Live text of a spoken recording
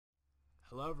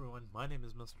Hello everyone, my name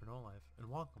is Mr.NoLife, and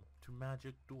welcome to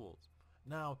Magic Duels.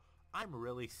 Now, I'm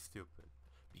really stupid,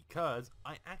 because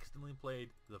I accidentally played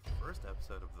the first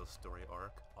episode of the story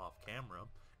arc off camera,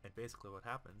 and basically what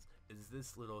happens is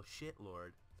this little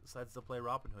shitlord decides to play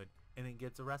Robin Hood, and then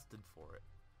gets arrested for it.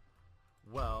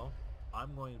 Well,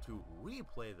 I'm going to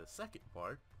replay the second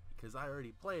part, because I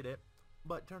already played it,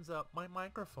 but turns out my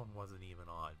microphone wasn't even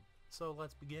on. So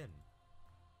let's begin.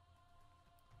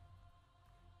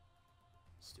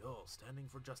 Still standing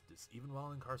for justice, even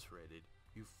while incarcerated,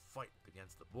 you fight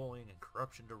against the bullying and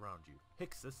corruption around you.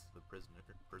 Hixus, the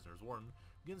prisoner's warden,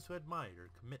 begins to admire your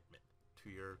commitment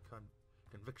to your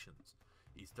convictions.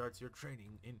 He starts your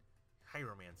training in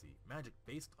hieromancy, magic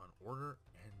based on order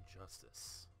and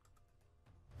justice.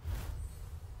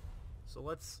 So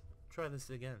let's try this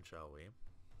again, shall we?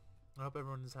 I hope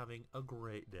everyone is having a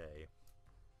great day.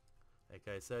 Like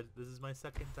I said, this is my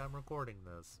second time recording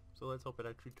this, so let's hope it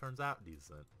actually turns out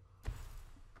decent.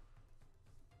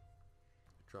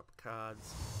 Drop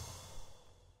cards.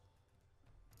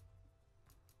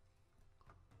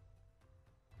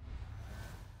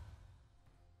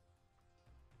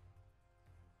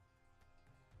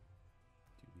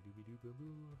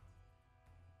 Doobie-doobie-doo-boo-boo.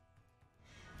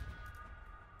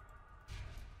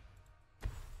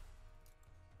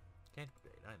 Can't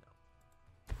debate, I know.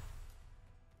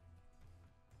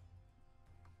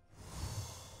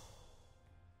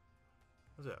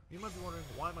 So, you might be wondering,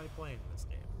 why am I playing this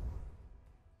game?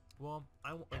 Well,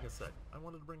 like I said, I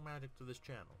wanted to bring magic to this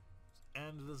channel,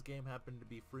 and this game happened to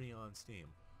be free on Steam,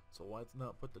 so let's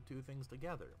not put the two things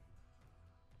together.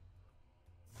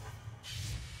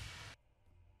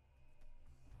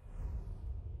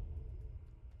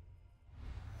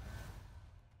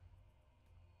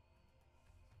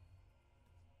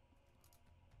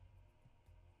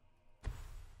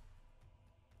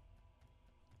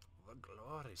 The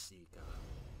Glory Seeker.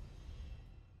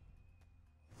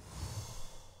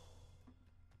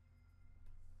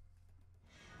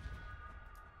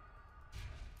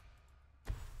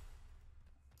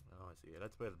 Oh, I see.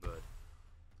 That's by the bird.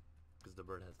 Because the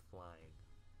bird has flying.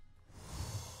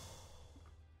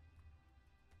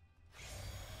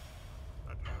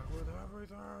 Attack with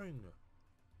everything!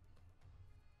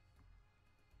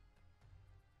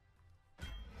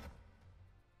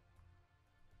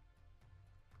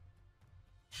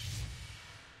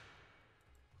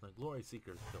 The Glory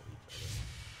Seekers kill each other.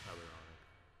 How ironic.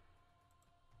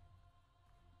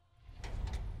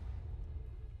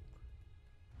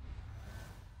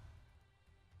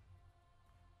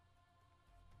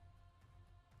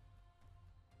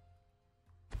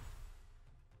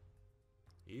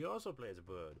 He also plays a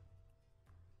bird.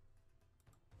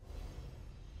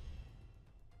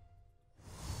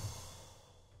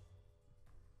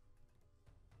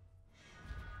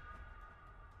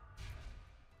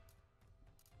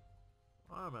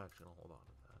 I'm actually gonna hold on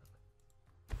to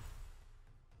that.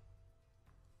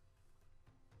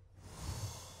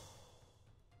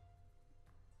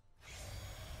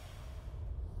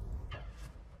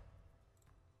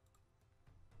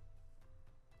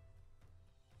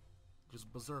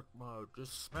 Just berserk mode,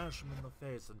 just smash him in the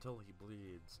face until he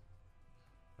bleeds.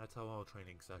 That's how all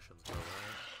training sessions go,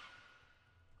 right?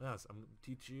 Yes, I'm gonna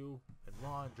teach you in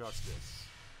law and justice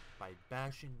by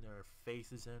bashing their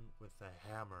faces in with a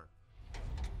hammer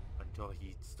until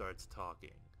he starts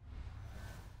talking.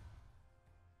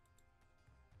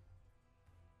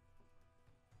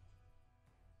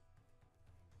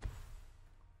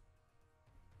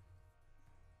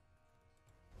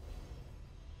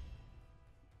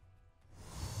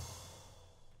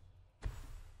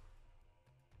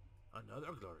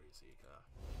 Another Glory Seeker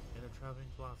and a traveling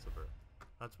philosopher.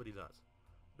 That's what he does.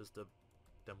 Just a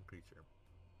dumb creature.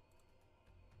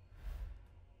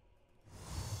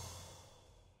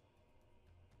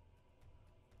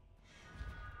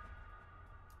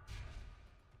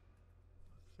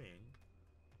 I think.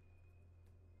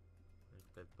 Like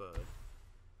that bird.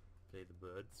 Okay, the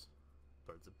birds.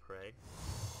 Birds of prey.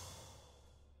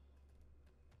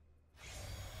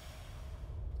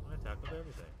 I attack with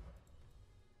everything.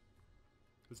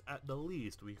 Because at the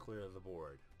least we clear the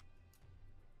board.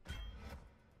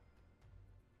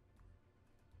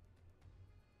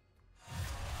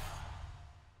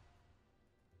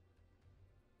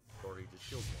 Or he just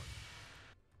killed one.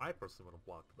 I personally would have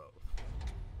blocked both.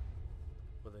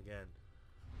 But again,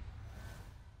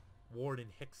 Warden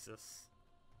Hixus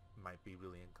might be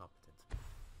really incompetent.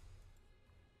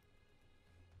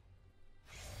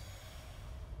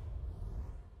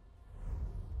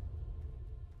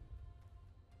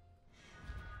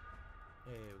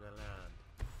 Hey, we got land.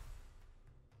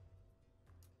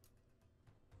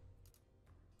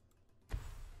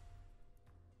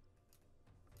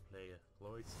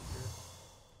 Glory Seeker,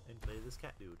 and play this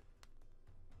cat dude.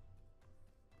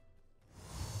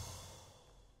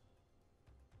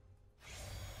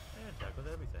 And attack with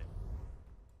everything.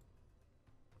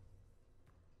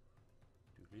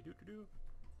 Doodly doo doo doo.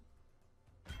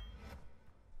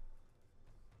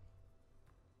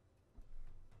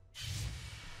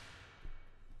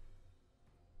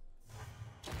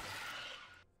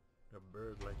 A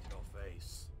bird like your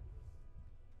face.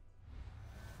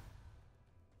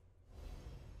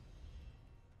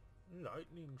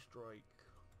 Lightning strike.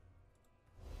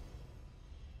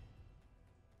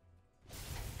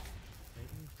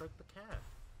 Lightning strike the cat.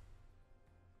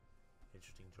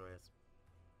 Interesting choice.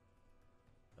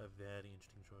 A very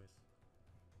interesting choice.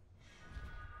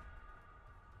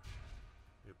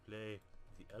 You play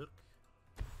the elk,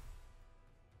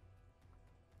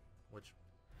 which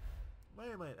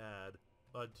I might add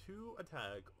a 2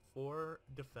 attack, 4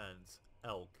 defense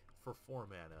elk for 4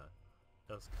 mana.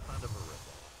 That's kind of a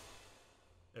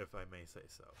ripoff, if I may say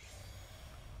so.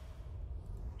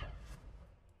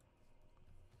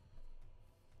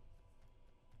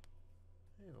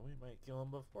 Hey, we might kill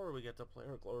him before we get to play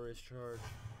our glorious charge.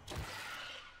 I'm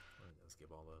gonna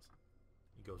skip all this.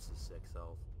 He goes to 6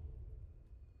 health.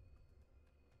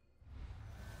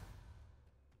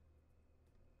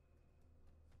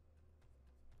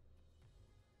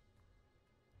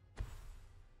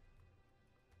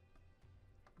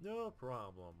 No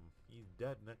problem. He's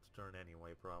dead next turn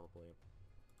anyway, probably.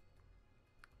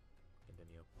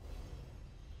 Continue.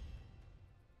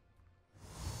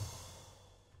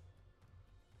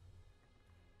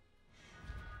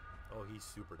 Oh, he's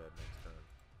super dead next turn.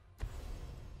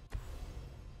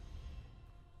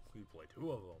 We play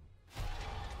 2 of them.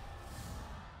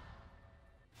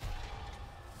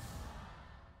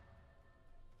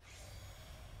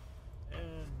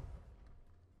 And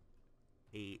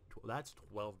 8. That's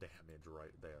 12 damage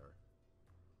right there.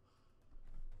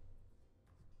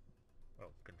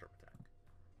 Oh, confirm attack.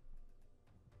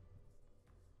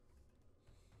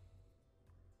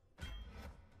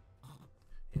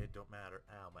 It don't matter.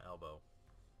 Ow, my elbow.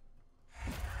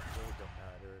 It don't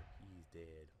matter. He's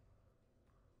dead.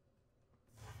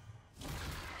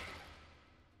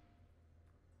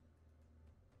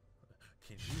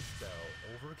 Can you spell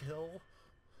overkill?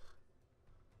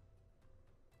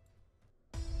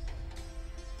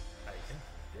 I think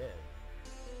he's dead.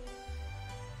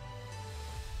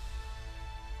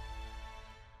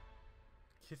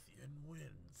 Kithian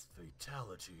wins.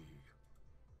 Fatality.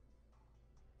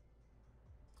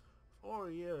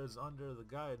 4 years under the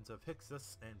guidance of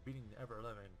Hixus and beating the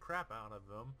ever-living crap out of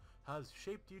them has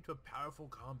shaped you to a powerful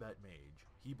combat mage.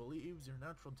 He believes your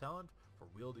natural talent for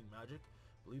wielding magic,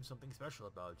 believes something special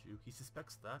about you. He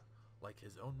suspects that, like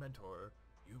his own mentor,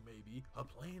 you may be a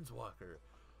planeswalker.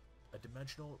 A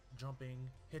dimensional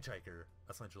jumping hitchhiker,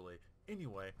 essentially.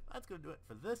 Anyway, that's gonna do it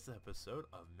for this episode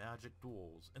of Magic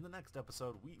Duels. In the next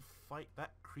episode, we fight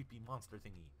that creepy monster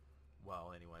thingy.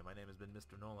 Well, anyway, my name has been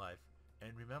Mr.NoLife,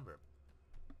 and remember,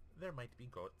 there might be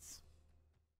goats.